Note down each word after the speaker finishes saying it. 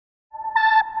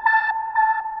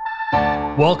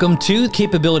Welcome to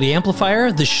Capability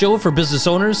Amplifier, the show for business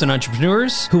owners and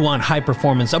entrepreneurs who want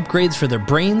high-performance upgrades for their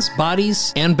brains,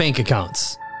 bodies, and bank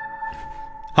accounts.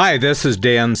 Hi, this is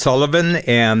Dan Sullivan,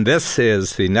 and this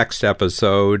is the next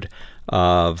episode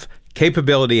of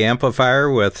Capability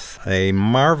Amplifier with a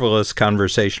marvelous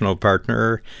conversational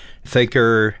partner,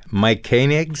 thinker Mike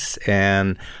Koenigs.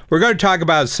 And we're going to talk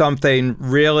about something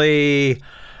really,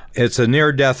 it's a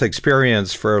near-death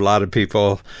experience for a lot of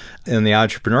people in the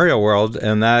entrepreneurial world,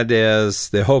 and that is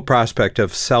the whole prospect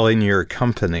of selling your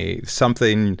company,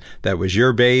 something that was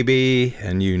your baby,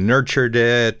 and you nurtured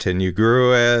it, and you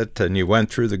grew it, and you went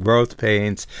through the growth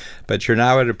pains, but you're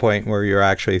now at a point where you're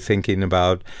actually thinking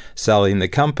about selling the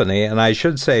company. And I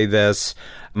should say this,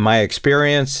 my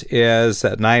experience is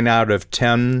that 9 out of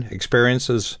 10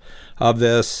 experiences of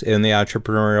this in the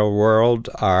entrepreneurial world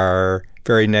are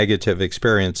very negative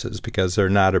experiences because they're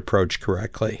not approached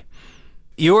correctly.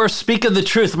 You are speaking the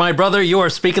truth, my brother. You are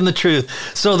speaking the truth.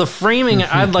 So the framing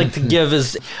I'd like to give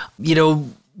is,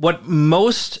 what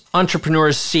most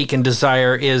entrepreneurs seek and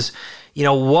desire is,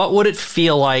 what would it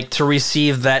feel like to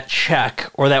receive that check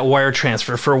or that wire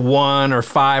transfer for $1 or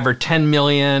 $5 or $10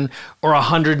 million or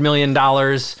 $100 million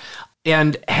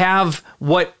and have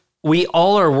what we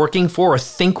all are working for or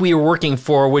think we are working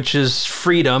for, which is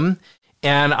freedom.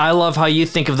 And I love how you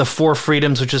think of the 4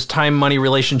 freedoms, which is time, money,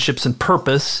 relationships, and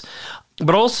purpose.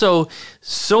 But also,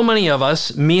 so many of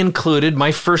us, me included,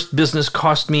 my first business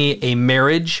cost me a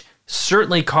marriage,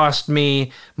 certainly cost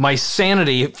me my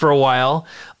sanity for a while,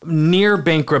 near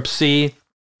bankruptcy.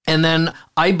 And then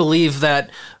I believe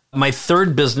that my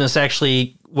third business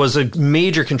actually was a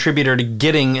major contributor to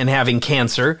getting and having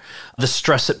cancer, the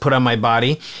stress it put on my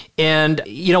body. And,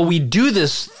 we do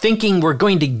this thinking we're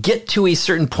going to get to a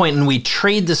certain point, and we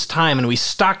trade this time and we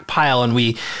stockpile and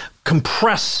we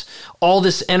compress all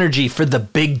this energy for the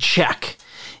big check.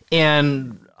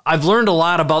 And I've learned a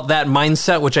lot about that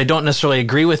mindset, which I don't necessarily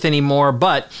agree with anymore,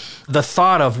 but the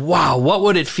thought of, wow, what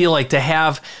would it feel like to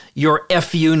have your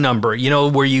FU number,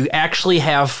 where you actually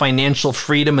have financial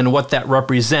freedom and what that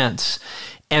represents.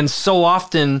 And so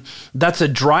often that's a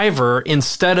driver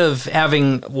instead of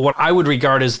having what I would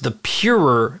regard as the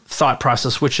purer thought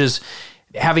process, which is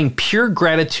having pure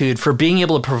gratitude for being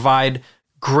able to provide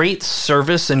great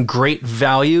service and great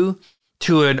value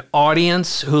to an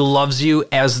audience who loves you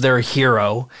as their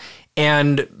hero,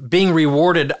 and being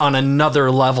rewarded on another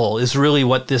level is really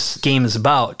what this game is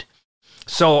about.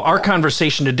 So our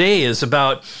conversation today is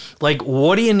about,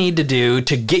 what do you need to do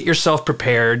to get yourself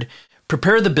prepared,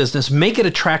 prepare the business, make it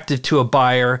attractive to a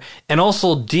buyer, and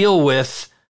also deal with,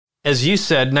 as you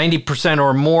said, 90%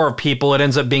 or more of people, it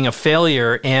ends up being a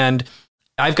failure. And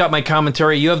I've got my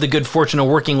commentary. You have the good fortune of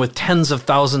working with tens of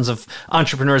thousands of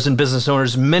entrepreneurs and business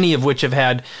owners, many of which have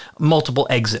had multiple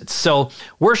exits. So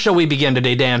where shall we begin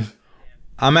today, Dan?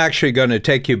 I'm actually going to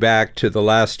take you back to the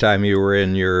last time you were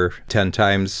in your 10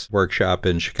 Times workshop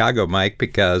in Chicago, Mike,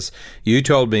 because you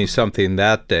told me something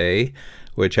that day,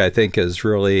 which I think is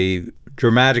really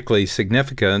dramatically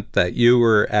significant, that you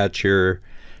were at your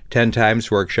 10 Times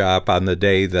workshop on the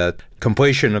day that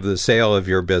completion of the sale of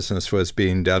your business was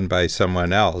being done by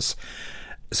someone else.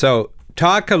 So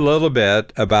talk a little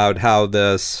bit about how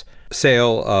this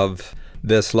sale of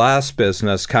this last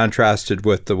business contrasted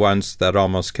with the ones that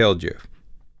almost killed you.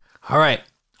 All right.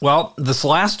 Well, this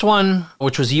last one,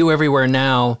 which was You Everywhere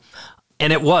Now,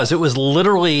 and it was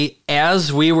literally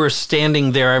as we were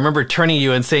standing there, I remember turning to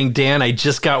you and saying, Dan, I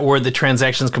just got word the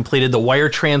transaction's completed. The wire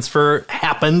transfer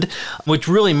happened, which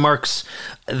really marks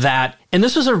that. And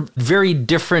this was a very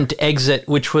different exit,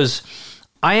 which was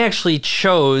I actually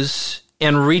chose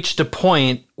and reached a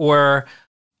point where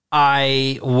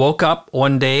I woke up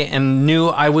one day and knew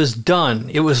I was done.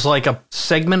 It was like a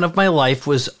segment of my life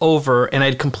was over, and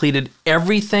I'd completed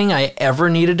everything I ever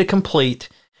needed to complete,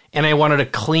 and I wanted a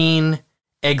clean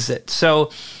exit. So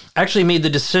I actually made the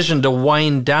decision to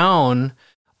wind down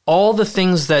all the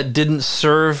things that didn't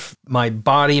serve my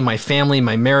body, my family,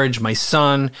 my marriage, my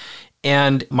son,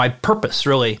 and my purpose,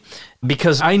 really.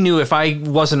 Because I knew if I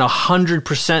wasn't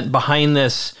 100% behind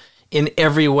this in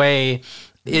every way,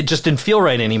 it just didn't feel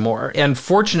right anymore. And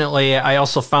fortunately, I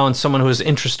also found someone who was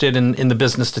interested in the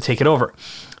business to take it over.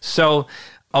 So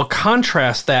I'll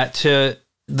contrast that to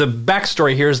the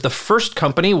backstory here is the first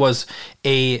company was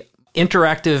a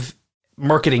interactive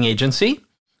marketing agency,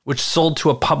 which sold to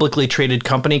a publicly traded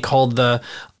company called the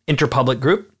Interpublic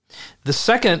Group. The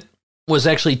second was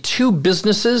actually 2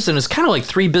 businesses, and it's kind of like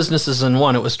 3 businesses in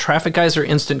one. It was Traffic Geyser,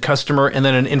 Instant Customer, and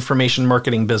then an information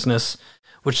marketing business,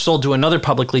 which sold to another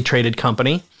publicly traded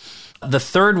company. The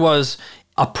third was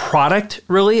a product,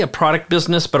 really, a product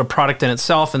business, but a product in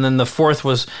itself. And then the fourth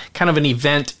was kind of an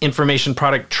event, information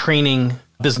product training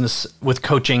business with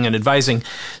coaching and advising.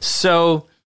 So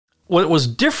what was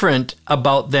different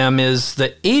about them is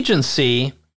the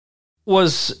agency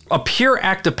was a pure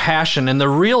act of passion. And the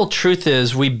real truth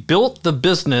is we built the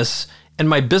business, and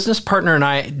my business partner and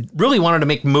I really wanted to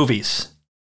make movies.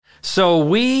 So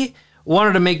we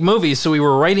wanted to make movies. So we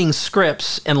were writing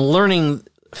scripts and learning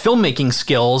filmmaking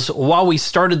skills while we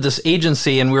started this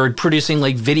agency, and we were producing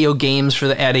like video games for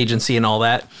the ad agency and all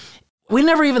that. We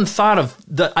never even thought of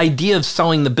the idea of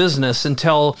selling the business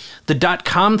until the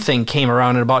 .com thing came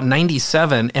around in about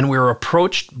 97, and we were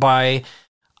approached by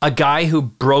a guy who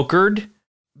brokered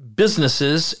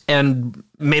businesses and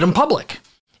made them public.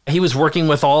 He was working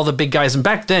with all the big guys, and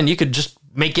back then you could just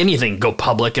make anything go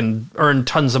public and earn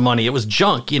tons of money. It was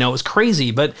junk, it was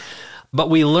crazy, but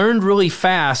we learned really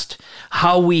fast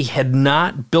how we had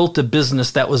not built a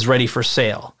business that was ready for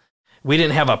sale. We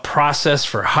didn't have a process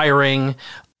for hiring.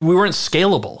 We weren't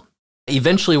scalable.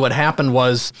 Eventually what happened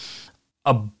was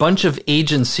a bunch of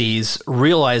agencies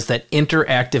realized that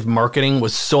interactive marketing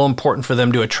was so important for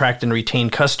them to attract and retain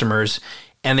customers,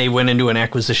 and they went into an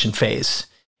acquisition phase.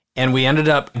 And we ended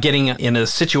up getting in a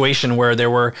situation where there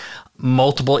were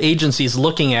multiple agencies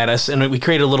looking at us, and we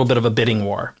created a little bit of a bidding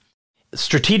war.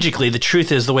 Strategically, the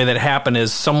truth is the way that happened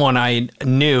is someone I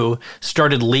knew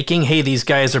started leaking, hey, these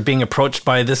guys are being approached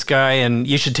by this guy and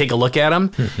you should take a look at them.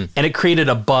 And it created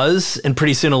a buzz and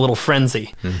pretty soon a little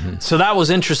frenzy. So that was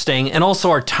interesting. And also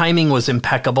our timing was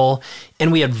impeccable.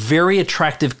 And we had very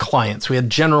attractive clients. We had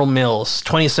General Mills,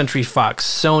 20th Century Fox,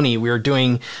 Sony. We were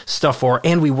doing stuff for,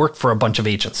 and we worked for a bunch of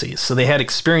agencies. So they had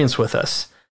experience with us.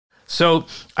 So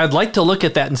I'd like to look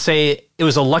at that and say it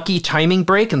was a lucky timing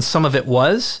break, and some of it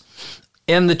was.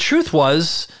 And the truth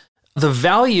was, the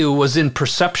value was in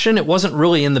perception. It wasn't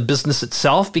really in the business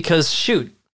itself because,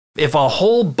 shoot, if a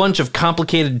whole bunch of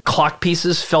complicated clock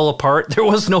pieces fell apart, there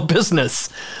was no business.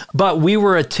 But we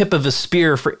were a tip of a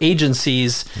spear for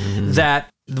agencies that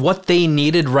what they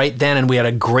needed right then, and we had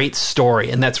a great story,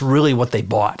 and that's really what they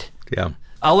bought. Yeah.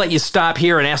 I'll let you stop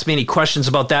here and ask me any questions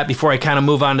about that before I kind of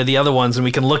move on to the other ones, and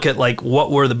we can look at like what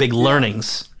were the big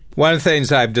learnings. One of the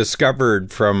things I've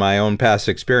discovered from my own past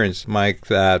experience, Mike,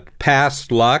 that past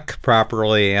luck,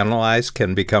 properly analyzed,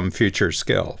 can become future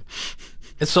skill.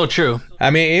 It's so true.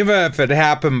 I mean, even if it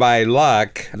happened by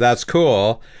luck, that's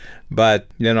cool. But,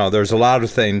 there's a lot of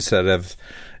things that have,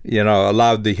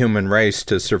 allowed the human race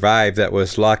to survive that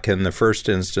was luck in the first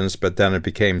instance, but then it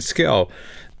became skill.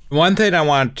 One thing I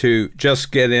want to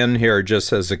just get in here,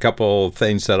 just as a couple of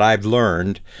things that I've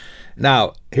learned.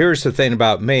 Now, here's the thing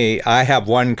about me. I have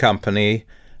one company.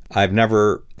 I've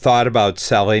never thought about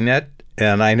selling it,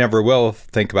 and I never will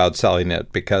think about selling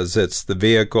it because it's the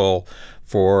vehicle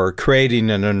for creating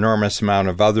an enormous amount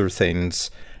of other things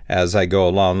as I go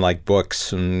along, like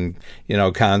books and,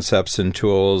 concepts and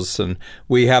tools. And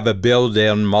we have a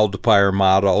built-in multiplier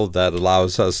model that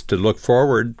allows us to look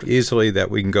forward easily that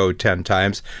we can go 10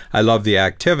 times. I love the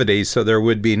activity, so there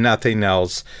would be nothing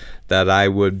else that I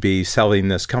would be selling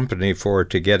this company for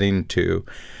to get into.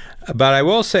 But I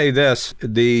will say this,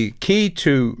 the key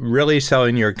to really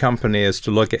selling your company is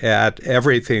to look at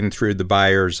everything through the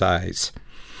buyer's eyes.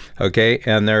 Okay,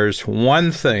 and there's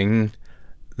one thing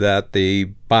that the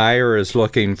buyer is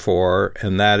looking for,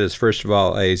 and that is, first of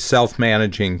all, a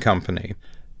self-managing company.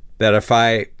 That if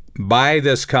I buy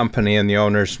this company and the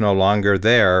owner's no longer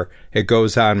there, it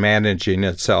goes on managing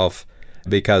itself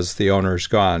because the owner's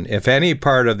gone. If any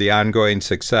part of the ongoing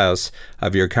success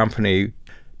of your company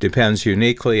depends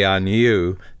uniquely on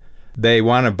you, they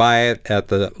want to buy it at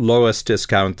the lowest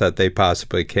discount that they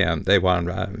possibly can. They want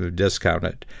to discount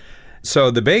it. So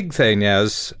the big thing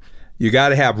is you got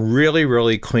to have really,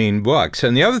 really clean books.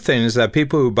 And the other thing is that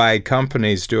people who buy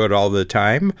companies do it all the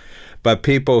time, but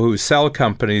people who sell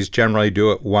companies generally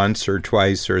do it once or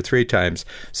twice or 3 times.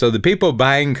 So the people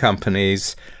buying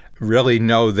companies really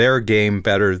know their game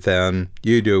better than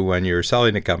you do when you're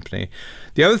selling a company.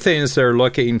 The other things they're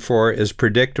looking for is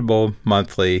predictable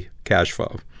monthly cash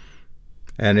flow.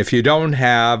 And if you don't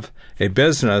have a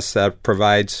business that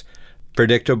provides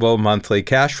predictable monthly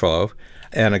cash flow,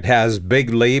 and it has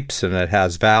big leaps and it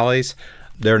has valleys,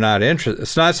 they're not interested.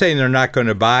 It's not saying they're not going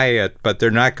to buy it, but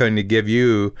they're not going to give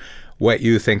you what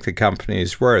you think the company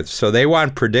is worth. So they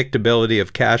want predictability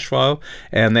of cash flow,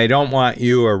 and they don't want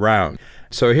you around.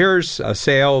 So here's a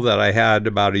sale that I had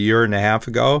about 1.5 years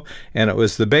ago, and it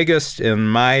was the biggest in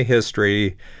my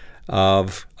history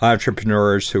of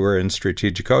entrepreneurs who were in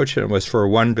strategic coaching. It was for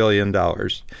 $1 billion.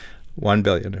 $1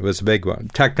 billion. It was a big one.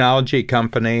 Technology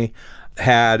company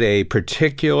had a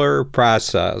particular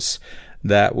process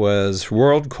that was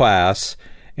world class,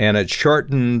 and it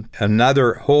shortened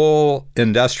another whole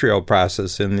industrial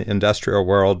process in the industrial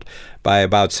world by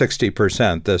about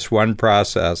 60%, this one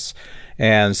process.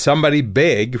 And somebody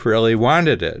big really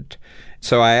wanted it.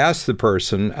 So I asked the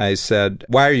person, I said,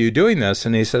 why are you doing this?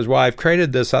 And he says, well, I've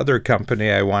created this other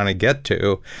company I want to get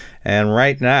to. And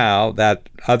right now, that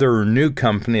other new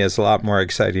company is a lot more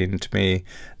exciting to me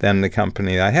than the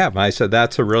company I have. I said,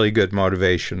 that's a really good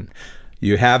motivation.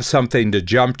 You have something to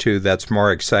jump to that's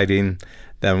more exciting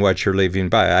than what you're leaving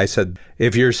by. I said,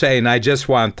 if you're saying, I just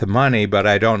want the money, but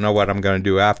I don't know what I'm going to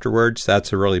do afterwards,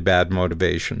 that's a really bad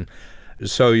motivation.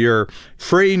 So you're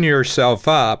freeing yourself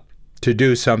up to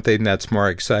do something that's more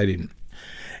exciting.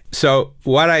 So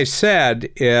what I said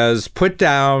is put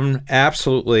down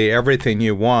absolutely everything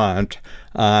you want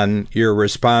on your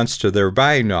response to their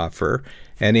buying offer.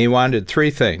 And he wanted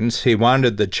three things. He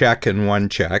wanted the check in one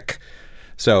check.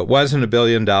 So it wasn't $1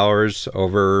 billion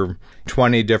over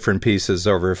 20 different pieces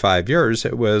over 5 years.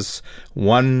 It was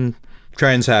one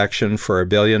transaction for $1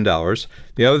 billion.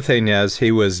 The other thing is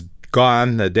he was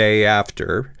gone the day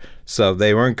after. So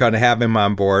they weren't going to have him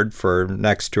on board for the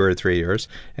next 2 or 3 years.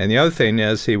 And the other thing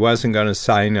is he wasn't going to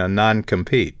sign a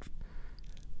non-compete.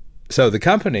 So the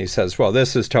company says, well,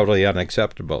 this is totally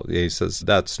unacceptable. He says,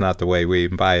 that's not the way we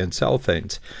buy and sell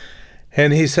things.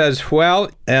 And he says, well,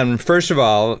 and first of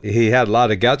all, he had a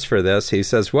lot of guts for this. He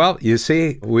says, well, you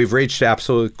see, we've reached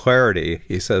absolute clarity.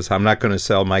 He says, I'm not going to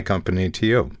sell my company to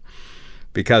you.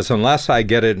 Because unless I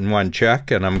get it in one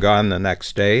check and I'm gone the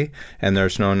next day and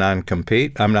there's no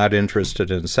non-compete, I'm not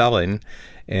interested in selling.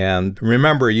 And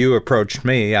remember, you approached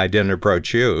me. I didn't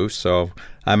approach you. So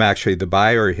I'm actually the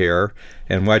buyer here.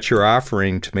 And what you're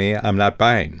offering to me, I'm not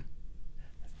buying.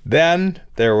 Then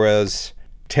there was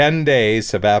 10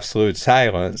 days of absolute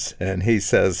silence. And he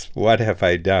says, what have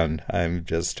I done? I'm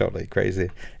just totally crazy.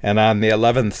 And on the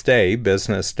 11th day,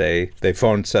 business day, they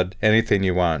phoned and said, anything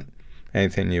you want.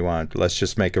 Anything you want. Let's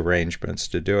just make arrangements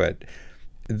to do it.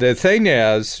 The thing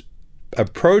is,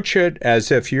 approach it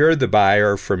as if you're the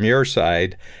buyer from your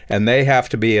side, and they have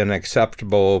to be an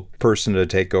acceptable person to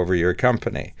take over your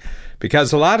company.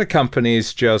 Because a lot of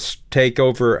companies just take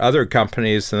over other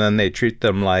companies and then they treat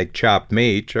them like chopped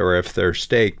meat, or if they're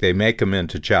steak, they make them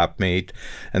into chopped meat,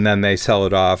 and then they sell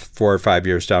it off 4 or 5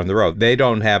 years down the road. They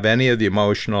don't have any of the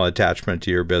emotional attachment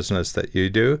to your business that you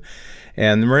do.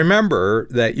 And remember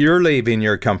that you're leaving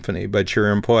your company, but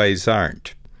your employees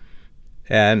aren't.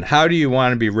 And how do you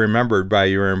want to be remembered by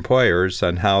your employers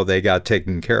on how they got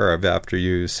taken care of after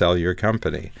you sell your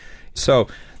company? So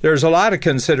there's a lot of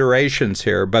considerations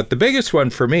here, but the biggest one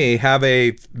for me, have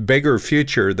a bigger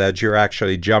future that you're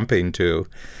actually jumping to.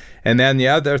 And then the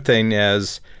other thing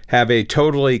is have a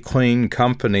totally clean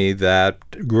company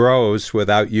that grows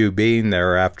without you being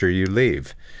there after you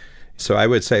leave. So I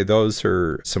would say those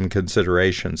are some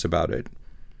considerations about it.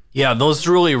 Yeah, those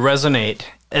really resonate.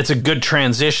 It's a good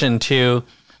transition to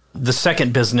the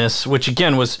second business, which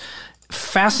again was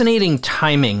fascinating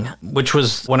timing, which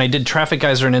was when I did Traffic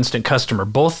Geyser and Instant Customer,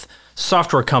 both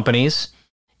software companies.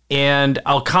 And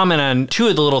I'll comment on two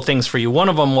of the little things for you. One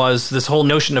of them was this whole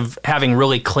notion of having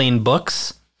really clean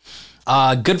books.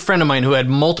 A good friend of mine who had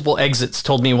multiple exits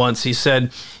told me once, he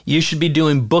said, you should be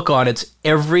doing book audits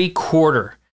every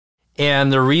quarter.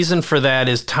 And the reason for that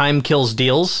is time kills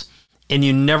deals, and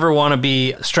you never want to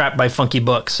be strapped by funky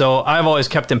books. So I've always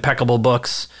kept impeccable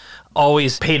books,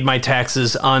 always paid my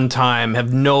taxes on time,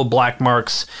 have no black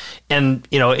marks. And,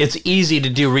 it's easy to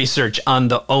do research on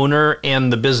the owner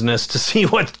and the business to see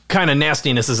what kind of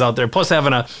nastiness is out there. Plus,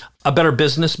 having a Better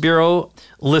Business Bureau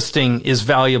listing is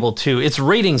valuable too. It's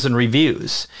ratings and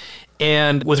reviews.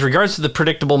 And with regards to the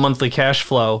predictable monthly cash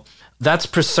flow, that's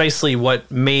precisely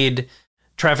what made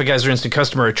Traffic Geyser Instant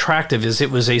Customer attractive. Is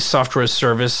it was a software as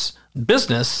service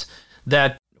business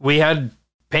that we had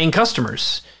paying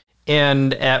customers.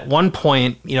 And at one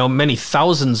point, many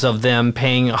thousands of them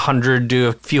paying $100 to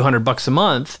a few $100 a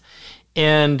month.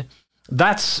 And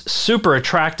that's super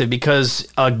attractive because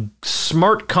a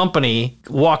smart company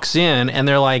walks in and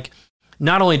they're like,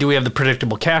 not only do we have the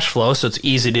predictable cash flow, so it's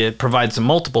easy to provide some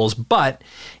multiples, but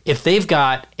if they've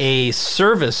got a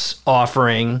service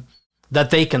offering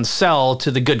that they can sell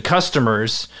to the good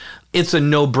customers, it's a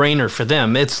no-brainer for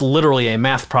them. It's literally a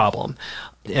math problem.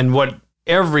 And what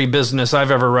every business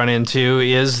I've ever run into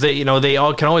is that, they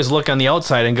all can always look on the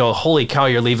outside and go, holy cow,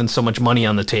 you're leaving so much money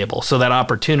on the table. So that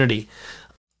opportunity.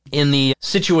 In the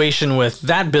situation with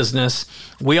that business,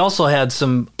 we also had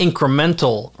some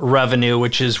incremental revenue,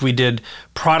 which is we did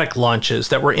product launches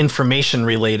that were information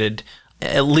related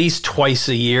at least twice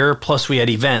a year, plus we had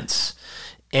events.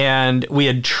 and we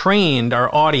had trained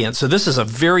our audience. So this is a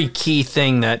very key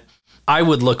thing that I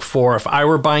would look for if I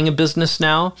were buying a business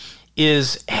now,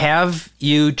 is have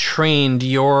you trained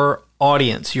your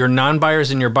audience, your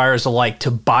non-buyers and your buyers alike,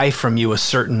 to buy from you a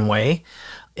certain way.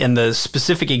 And the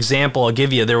specific example I'll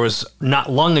give you, there was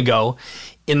not long ago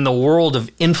in the world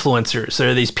of influencers, there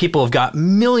are these people who've got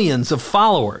millions of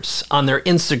followers on their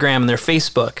Instagram and their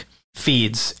Facebook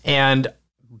feeds, and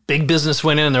big business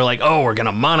went in and they're like, oh, we're going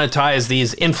to monetize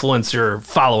these influencer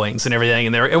followings and everything.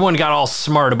 And everyone got all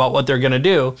smart about what they're going to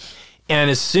do. And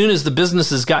as soon as the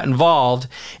businesses got involved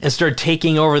and started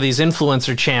taking over these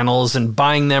influencer channels and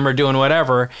buying them or doing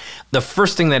whatever, the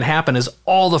first thing that happened is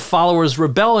all the followers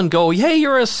rebel and go, hey,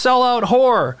 you're a sellout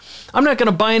whore. I'm not going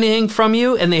to buy anything from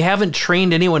you. And they haven't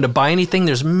trained anyone to buy anything.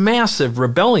 There's massive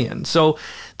rebellion. So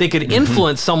they could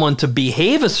influence someone to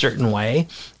behave a certain way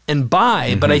and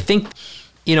buy. But I think,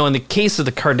 in the case of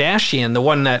the Kardashian, the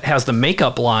one that has the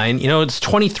makeup line, it's a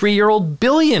 23-year-old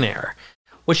billionaire.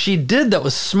 What she did that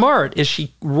was smart is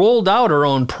she rolled out her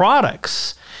own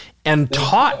products and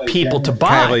taught people to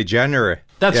buy. Kylie Jenner.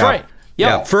 That's right.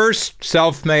 Yeah. First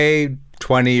self-made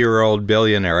 20-year-old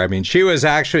billionaire. I mean, she was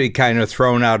actually kind of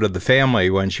thrown out of the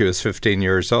family when she was 15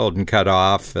 years old and cut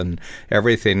off and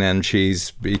everything. And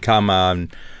she's become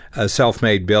a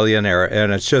self-made billionaire.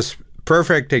 And it's just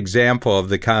perfect example of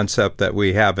the concept that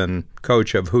we have in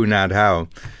Coach of who, not how.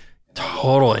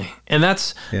 Totally. And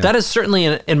that is certainly,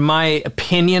 in my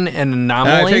opinion, an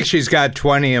anomaly. And I think she's got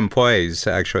 20 employees,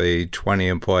 and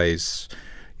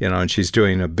she's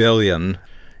doing $1 billion.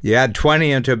 You add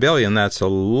 20 into $1 billion, that's a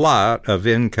lot of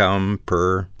income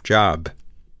per job.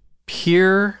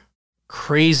 Pure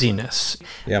craziness.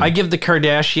 Yeah. I give the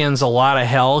Kardashians a lot of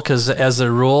hell because, as a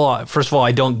rule, first of all,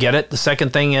 I don't get it. The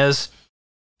second thing is,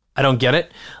 I don't get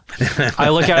it. I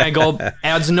look at it and go,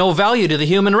 adds no value to the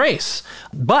human race.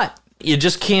 But you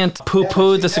just can't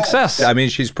poo-poo the success. I mean,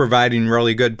 she's providing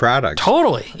really good products.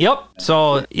 Totally. Yep.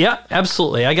 So, yeah,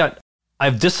 absolutely.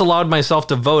 I've disallowed myself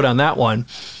to vote on that one.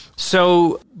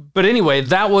 So, but anyway,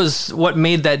 that was what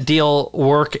made that deal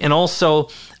work. And also,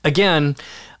 again,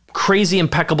 crazy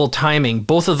impeccable timing.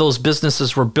 Both of those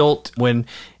businesses were built when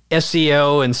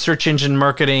SEO and search engine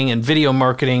marketing and video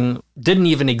marketing didn't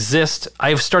even exist.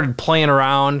 I started playing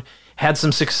around, had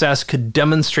some success, could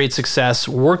demonstrate success,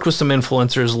 worked with some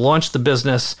influencers, launched the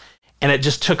business, and it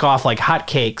just took off like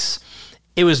hotcakes.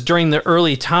 It was during the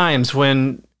early times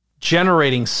when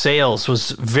generating sales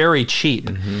was very cheap.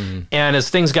 And as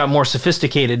things got more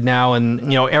sophisticated now,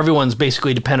 and everyone's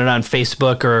basically dependent on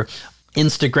Facebook or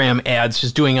Instagram ads,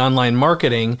 just doing online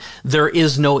marketing, there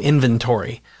is no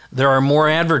inventory. There are more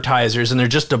advertisers, and they're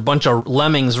just a bunch of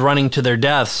lemmings running to their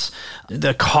deaths.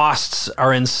 The costs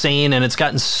are insane, and it's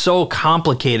gotten so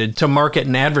complicated to market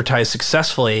and advertise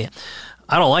successfully.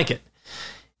 I don't like it.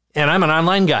 And I'm an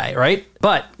online guy, right?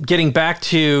 But getting back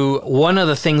to one of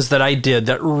the things that I did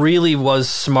that really was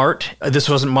smart, this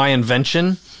wasn't my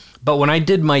invention, but when I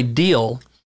did my deal,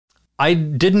 I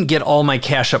didn't get all my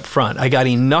cash up front. I got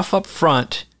enough up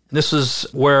front. This was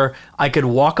where I could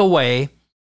walk away,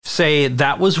 say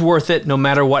that was worth it no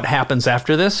matter what happens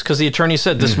after this, because the attorney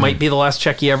said this might be the last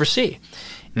check you ever see.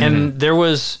 And there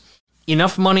was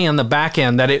enough money on the back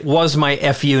end that it was my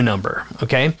FU number,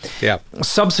 okay? Yeah.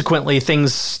 Subsequently,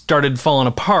 things started falling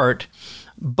apart,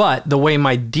 but the way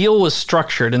my deal was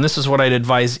structured, and this is what I'd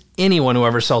advise anyone who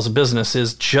ever sells a business,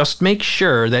 is just make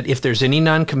sure that if there's any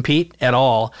non-compete at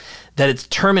all, that it's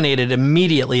terminated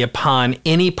immediately upon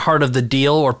any part of the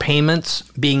deal or payments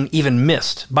being even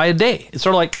missed by a day. It's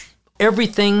sort of like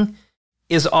everything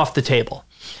is off the table.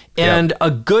 And a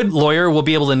good lawyer will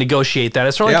be able to negotiate that.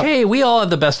 It's sort of like, hey, we all have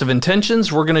the best of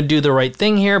intentions. We're going to do the right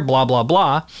thing here, blah, blah,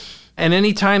 blah. And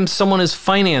anytime someone is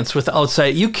financed with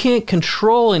outside, you can't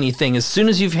control anything. As soon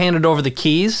as you've handed over the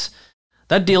keys,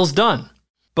 that deal's done.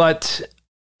 But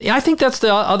I think that's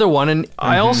the other one. And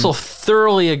I also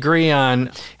thoroughly agree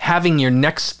on having your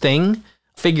next thing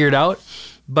figured out.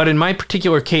 But in my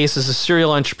particular case, as a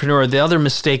serial entrepreneur, the other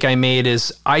mistake I made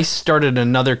is I started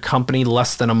another company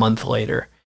less than a month later.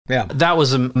 Yeah. That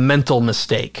was a mental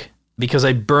mistake because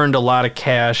I burned a lot of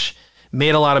cash,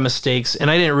 made a lot of mistakes,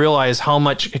 and I didn't realize how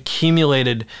much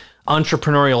accumulated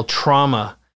entrepreneurial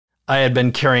trauma I had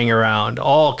been carrying around,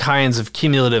 all kinds of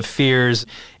cumulative fears.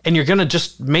 And you're going to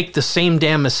just make the same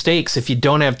damn mistakes if you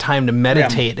don't have time to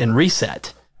meditate and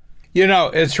reset. You know,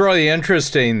 it's really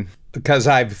interesting because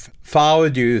I've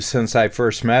followed you since I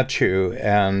first met you,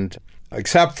 and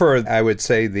except for, I would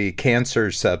say, the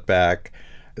cancer setback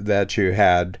that you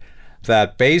had,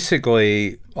 that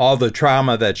basically all the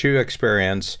trauma that you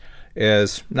experience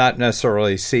is not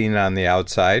necessarily seen on the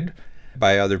outside,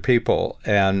 by other people.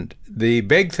 And the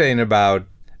big thing about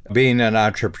being an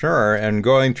entrepreneur and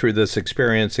going through this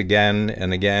experience again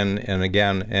and again and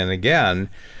again and again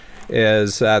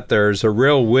is that there's a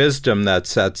real wisdom that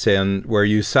sets in where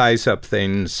you size up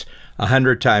things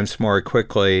 100 times more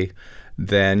quickly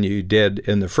than you did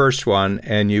in the first one,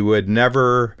 and you would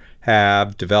never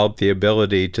have developed the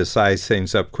ability to size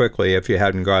things up quickly if you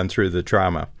hadn't gone through the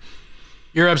trauma.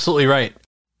 You're absolutely right.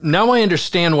 Now I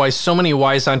understand why so many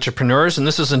wise entrepreneurs, and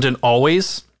this isn't an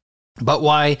always, but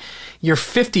why your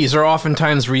 50s are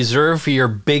oftentimes reserved for your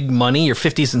big money, your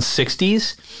 50s and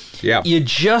 60s. Yeah. You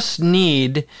just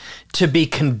need to be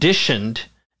conditioned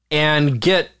and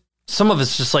get, some of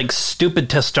it's just like stupid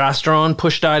testosterone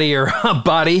pushed out of your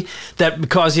body that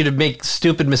cause you to make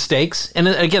stupid mistakes. And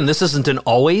again, this isn't an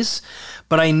always,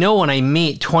 but I know when I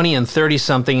meet 20 and 30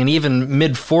 something and even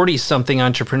mid 40 something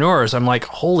entrepreneurs, I'm like,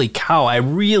 holy cow, I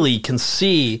really can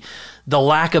see the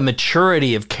lack of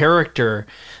maturity of character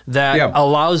that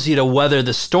allows you to weather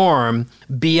the storm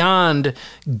beyond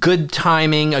good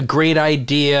timing, a great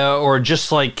idea, or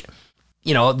just like,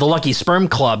 you know, the Lucky Sperm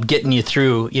Club getting you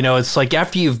through. You know, it's like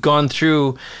after you've gone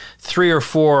through 3 or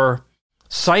 4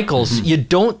 cycles, you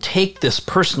don't take this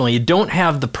personally. You don't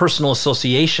have the personal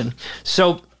association.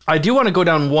 So I do want to go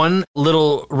down one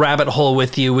little rabbit hole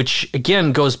with you, which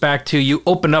again goes back to you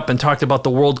opened up and talked about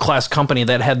the world-class company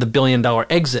that had the $1 billion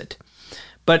exit.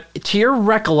 But to your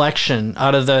recollection,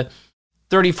 out of the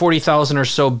 30, 40,000 or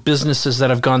so businesses that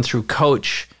have gone through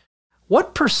Coach,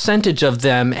 what percentage of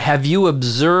them have you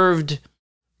observed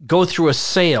go through a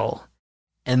sale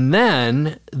and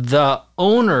then the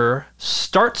owner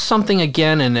starts something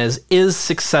again and is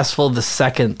successful the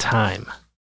second time?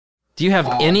 Do you have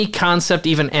any concept,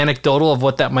 even anecdotal, of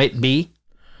what that might be?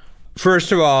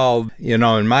 First of all, you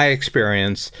know, in my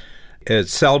experience,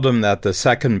 it's seldom that the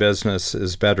second business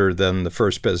is better than the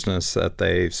first business that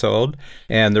they sold.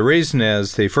 And the reason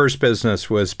is the first business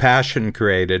was passion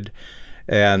created,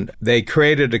 and they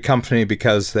created a company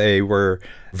because they were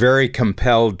very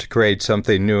compelled to create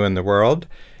something new in the world.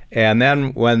 And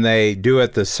then when they do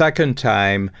it the second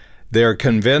time, they're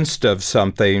convinced of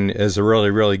something is a really,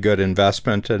 really good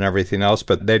investment and everything else,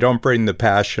 but they don't bring the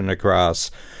passion across.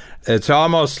 It's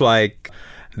almost like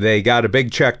they got a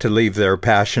big check to leave their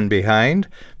passion behind,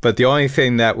 but the only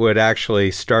thing that would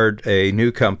actually start a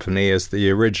new company is the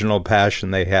original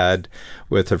passion they had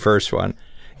with the first one.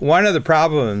 One of the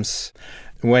problems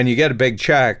when you get a big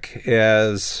check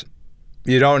is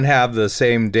you don't have the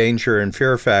same danger and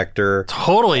fear factor.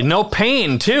 Totally. No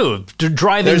pain, too,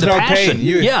 driving There's the no passion.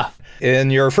 Pain.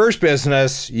 In your first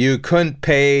business, you couldn't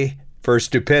pay for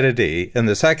stupidity. In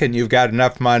the second, you've got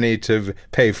enough money to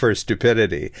pay for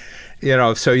stupidity. You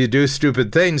know, so you do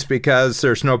stupid things because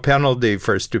there's no penalty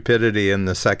for stupidity in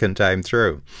the second time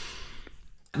through.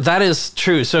 That is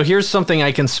true. So here's something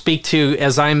I can speak to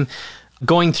as I'm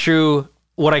going through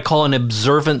what I call an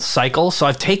observant cycle. So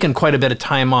I've taken quite a bit of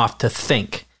time off to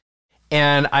think.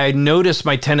 And I notice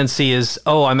my tendency is,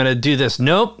 oh, I'm going to do this.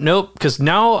 Nope. Because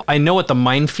now I know what the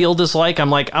minefield is like. I'm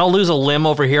like, I'll lose a limb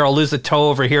over here. I'll lose a toe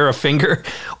over here, a finger.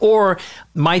 Or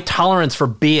my tolerance for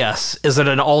BS is at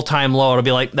an all-time low. It'll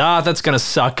be like, that's going to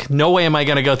suck. No way am I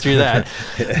going to go through that.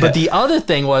 But the other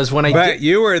thing was when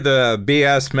you were the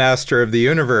BS master of the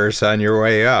universe on your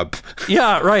way up.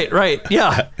 Yeah, right.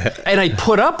 Yeah. And I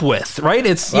put up with, right?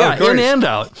 It's, in and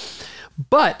out.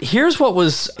 But here's what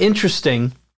was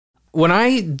interesting. When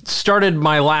I started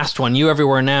my last one, You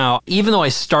Everywhere Now, even though I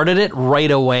started it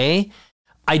right away,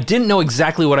 I didn't know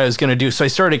exactly what I was going to do. So I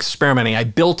started experimenting. I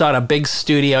built out a big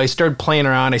studio. I started playing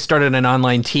around. I started an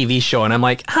online TV show. And I'm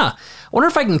like, I wonder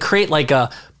if I can create like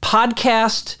a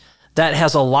podcast that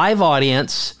has a live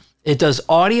audience. It does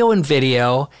audio and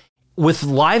video with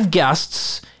live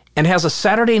guests and has a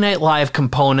Saturday Night Live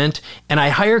component, and I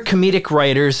hire comedic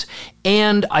writers,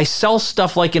 and I sell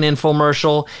stuff like an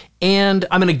infomercial, and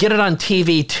I'm going to get it on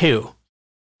TV too.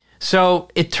 So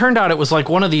it turned out it was like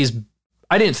one of these,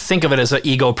 I didn't think of it as an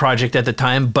ego project at the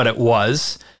time, but it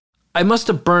was. I must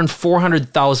have burned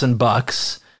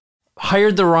 $400,000,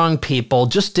 hired the wrong people,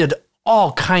 just did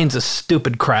all kinds of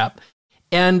stupid crap.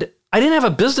 And I didn't have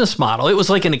a business model. It was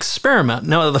like an experiment.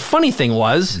 Now, the funny thing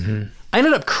was, I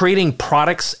ended up creating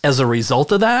products as a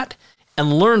result of that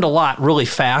and learned a lot really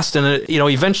fast. And,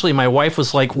 eventually my wife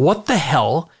was like, what the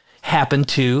hell happened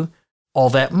to all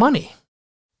that money?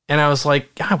 And I was like,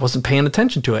 I wasn't paying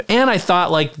attention to it. And I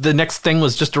thought like the next thing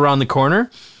was just around the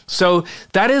corner. So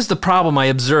that is the problem I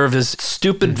observe is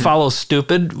stupid follows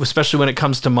stupid, especially when it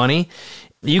comes to money.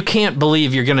 You can't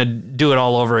believe you're going to do it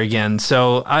all over again.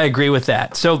 So I agree with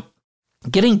that. So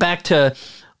getting back to,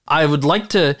 I would like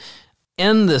to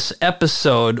end this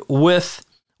episode with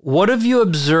what have you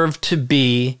observed to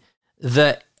be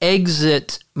the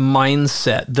exit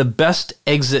mindset, the best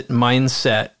exit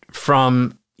mindset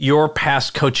from your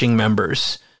past coaching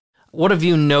members? What have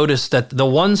you noticed that the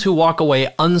ones who walk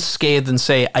away unscathed and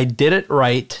say, I did it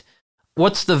right,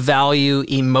 what's the value,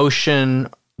 emotion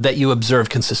that you observe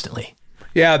consistently?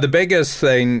 Yeah, the biggest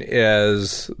thing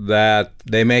is that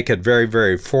they make it very,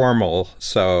 very formal.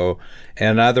 So,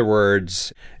 in other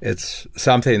words, it's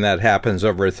something that happens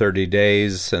over 30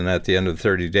 days and at the end of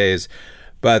 30 days.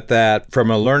 But that from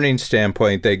a learning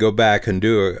standpoint, they go back and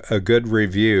do a good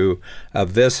review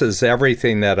of this is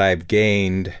everything that I've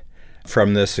gained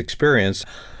from this experience.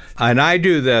 And I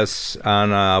do this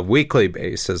on a weekly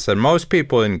basis. And most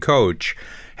people in coach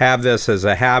have this as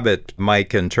a habit,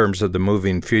 Mike, in terms of the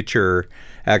moving future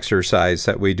exercise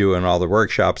that we do in all the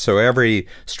workshops. So every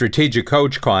strategic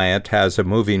coach client has a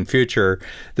moving future.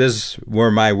 This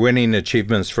were my winning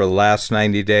achievements for the last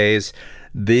 90 days.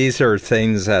 These are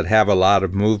things that have a lot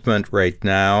of movement right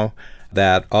now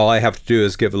that all I have to do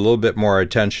is give a little bit more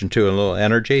attention to and a little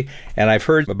energy. And I've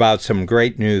heard about some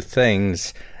great new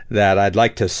things that I'd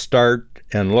like to start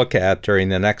and look at during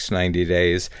the next 90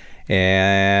 days.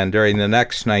 And during the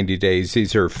next 90 days,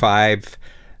 these are 5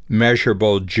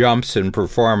 measurable jumps in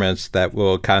performance that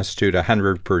will constitute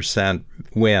 100%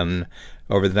 win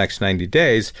over the next 90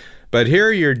 days. But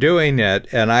here you're doing it,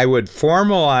 and I would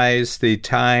formalize the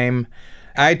time.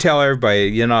 I tell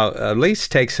everybody, at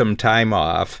least take some time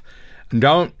off.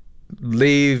 Don't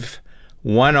leave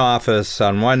one office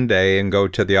on one day and go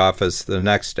to the office the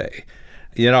next day.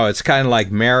 It's kind of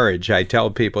like marriage. I tell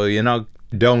people,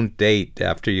 don't date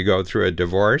after you go through a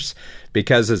divorce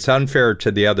because it's unfair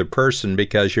to the other person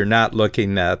because you're not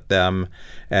looking at them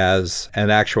as an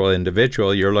actual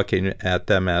individual. You're looking at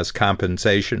them as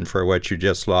compensation for what you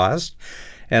just lost.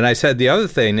 And I said the other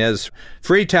thing is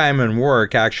free time and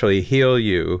work actually heal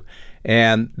you.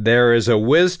 And there is a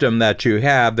wisdom that you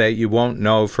have that you won't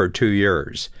know for 2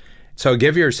 years. So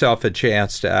give yourself a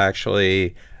chance to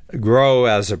actually grow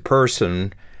as a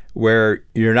person where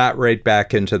you're not right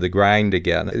back into the grind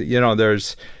again.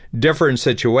 There's different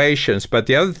situations, but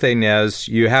the other thing is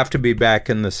you have to be back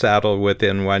in the saddle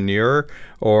within 1 year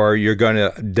or you're going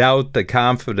to doubt the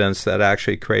confidence that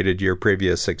actually created your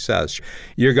previous success.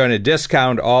 You're going to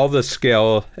discount all the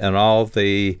skill and all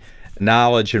the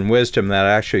knowledge and wisdom that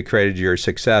actually created your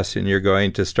success, and you're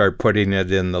going to start putting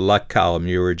it in the luck column.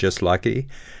 You were just lucky.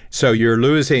 So you're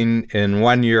losing in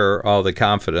 1 year all the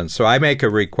confidence. So I make a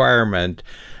requirement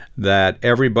that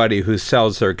everybody who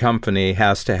sells their company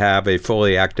has to have a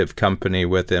fully active company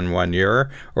within 1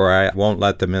 year, or I won't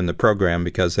let them in the program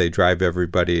because they drive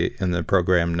everybody in the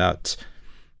program nuts.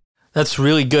 That's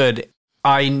really good.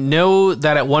 I know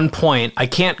that at one point, I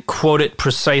can't quote it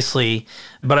precisely,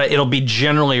 but it'll be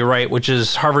generally right, which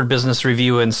is Harvard Business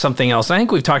Review and something else. I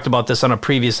think we've talked about this on a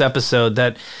previous episode,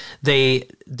 that they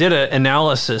did an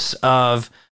analysis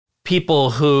of people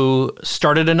who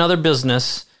started another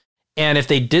business, and if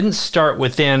they didn't start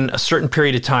within a certain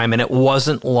period of time and it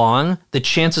wasn't long, the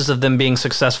chances of them being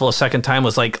successful a second time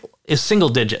is single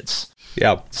digits.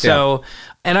 Yeah. So,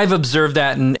 and I've observed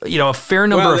that in a fair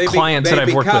number of clients that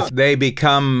I've worked with. They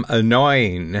become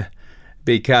annoying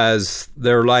because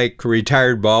they're like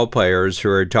retired ball players who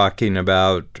are talking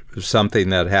about something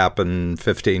that happened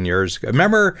 15 years ago.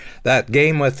 Remember that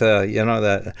game with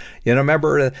the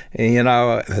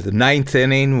ninth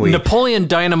inning? Napoleon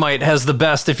Dynamite has the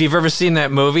best. If you've ever seen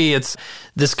that movie, it's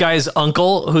this guy's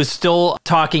uncle who's still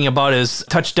talking about his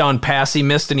touchdown pass he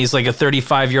missed, and he's like a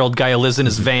 35-year-old guy who lives in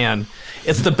his van.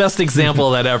 It's the best example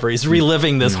of that ever. He's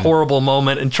reliving this horrible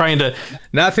moment and trying to...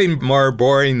 Nothing more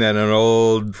boring than an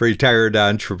old retired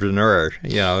entrepreneur,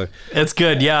 It's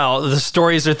good, yeah. The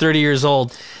stories are 30 years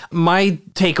old. My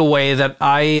takeaway that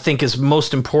I think is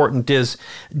most important is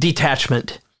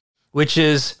detachment, which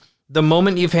is the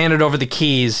moment you've handed over the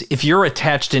keys, if you're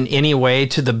attached in any way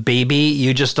to the baby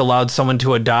you just allowed someone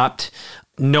to adopt,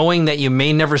 knowing that you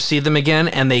may never see them again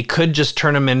and they could just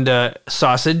turn them into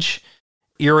sausage,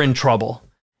 you're in trouble.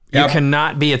 Yep. You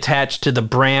cannot be attached to the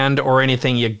brand or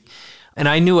anything. And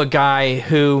I knew a guy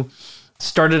who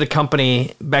started a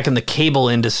company back in the cable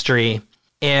industry,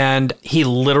 and he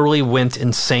literally went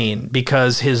insane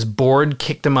because his board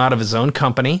kicked him out of his own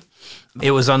company.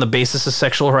 It was on the basis of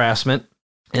sexual harassment.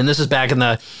 And this is back in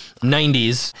the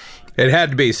 90s. It had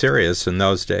to be serious in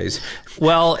those days.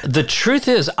 Well, the truth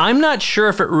is, I'm not sure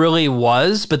if it really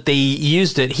was, but they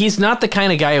used it. He's not the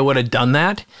kind of guy who would have done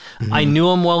that. Mm-hmm. I knew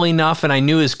him well enough, and I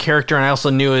knew his character, and I also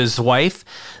knew his wife.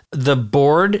 The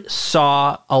board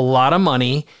saw a lot of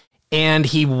money and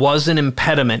he was an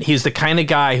impediment. He's the kind of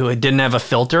guy who didn't have a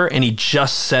filter, and he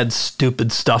just said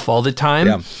stupid stuff all the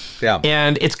time. Yeah.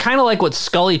 And it's kind of like what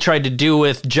Scully tried to do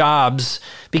with Jobs,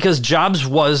 because Jobs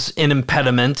was an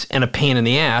impediment and a pain in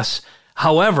the ass.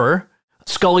 However,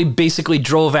 Scully basically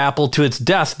drove Apple to its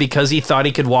death because he thought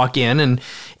he could walk in, and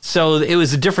so it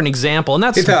was a different example.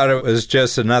 And he thought it was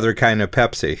just another kind of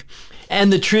Pepsi.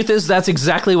 And the truth is, that's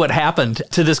exactly what happened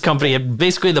to this company.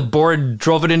 Basically, the board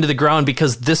drove it into the ground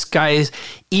because this guy,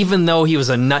 even though he was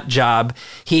a nut job,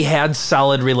 he had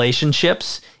solid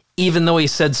relationships, even though he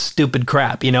said stupid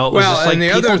crap. It was just like, and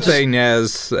the other thing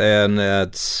is, and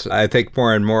it's, I think,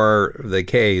 more and more the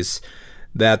case,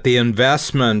 that the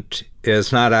investment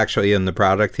is not actually in the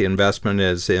product. The investment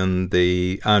is in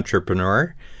the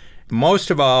entrepreneur.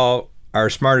 Most of all, our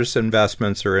smartest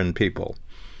investments are in people.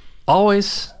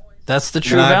 Always. That's the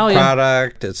true not value. Not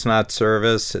product, it's not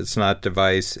service, it's not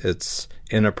device, it's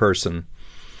in a person.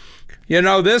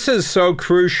 This is so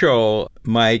crucial,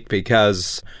 Mike,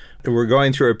 because we're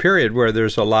going through a period where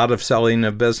there's a lot of selling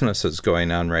of businesses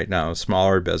going on right now,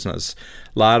 smaller business.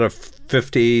 A lot of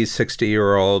 50,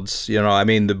 60-year-olds,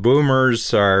 the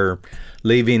boomers are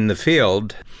leaving the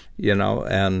field,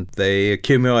 and they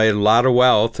accumulate a lot of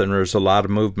wealth, and there's a lot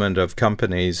of movement of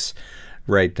companies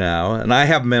right now. And I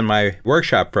have them in my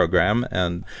workshop program.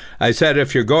 And I said,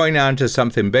 if you're going on to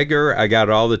something bigger, I got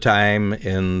all the time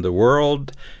in the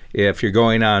world. If you're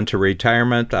going on to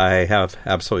retirement, I have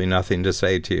absolutely nothing to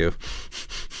say to you.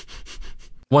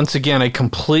 Once again,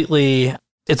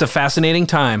 it's a fascinating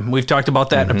time. We've talked about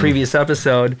that in a previous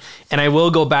episode. And I will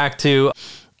go back to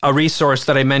a resource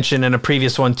that I mentioned in a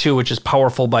previous one too, which is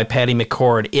Powerful by Patty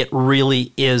McCord. It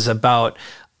really is about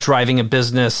driving a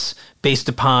business based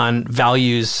upon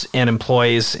values and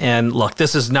employees. And look,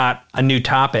 this is not a new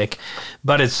topic,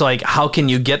 but it's like, how can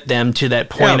you get them to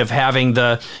that point of having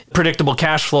the predictable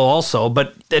cash flow also?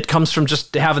 But it comes from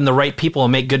just having the right people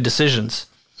and make good decisions.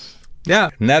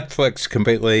 Yeah. Netflix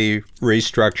completely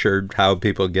restructured how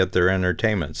people get their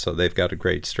entertainment. So they've got a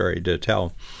great story to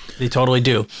tell. They totally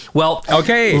do. Well,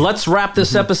 okay, let's wrap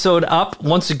this episode up.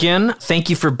 Once again, thank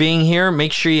you for being here.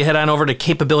 Make sure you head on over to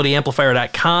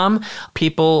capabilityamplifier.com.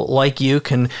 People like you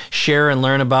can share and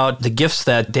learn about the gifts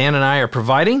that Dan and I are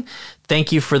providing.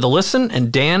 Thank you for the listen.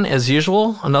 And Dan, as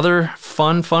usual, another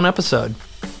fun episode.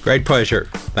 Great pleasure.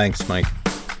 Thanks, Mike.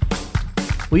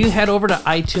 Will you head over to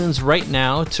iTunes right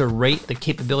now to rate the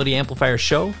Capability Amplifier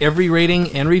show? Every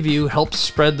rating and review helps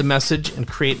spread the message and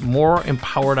create more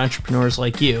empowered entrepreneurs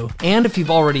like you. And if you've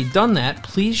already done that,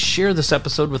 please share this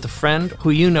episode with a friend who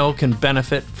you know can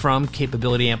benefit from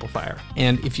Capability Amplifier.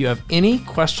 And if you have any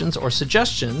questions or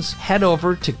suggestions, head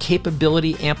over to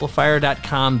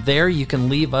capabilityamplifier.com. There you can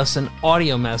leave us an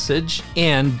audio message,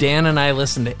 and Dan and I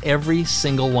listen to every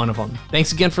single one of them.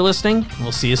 Thanks again for listening, and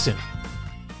we'll see you soon.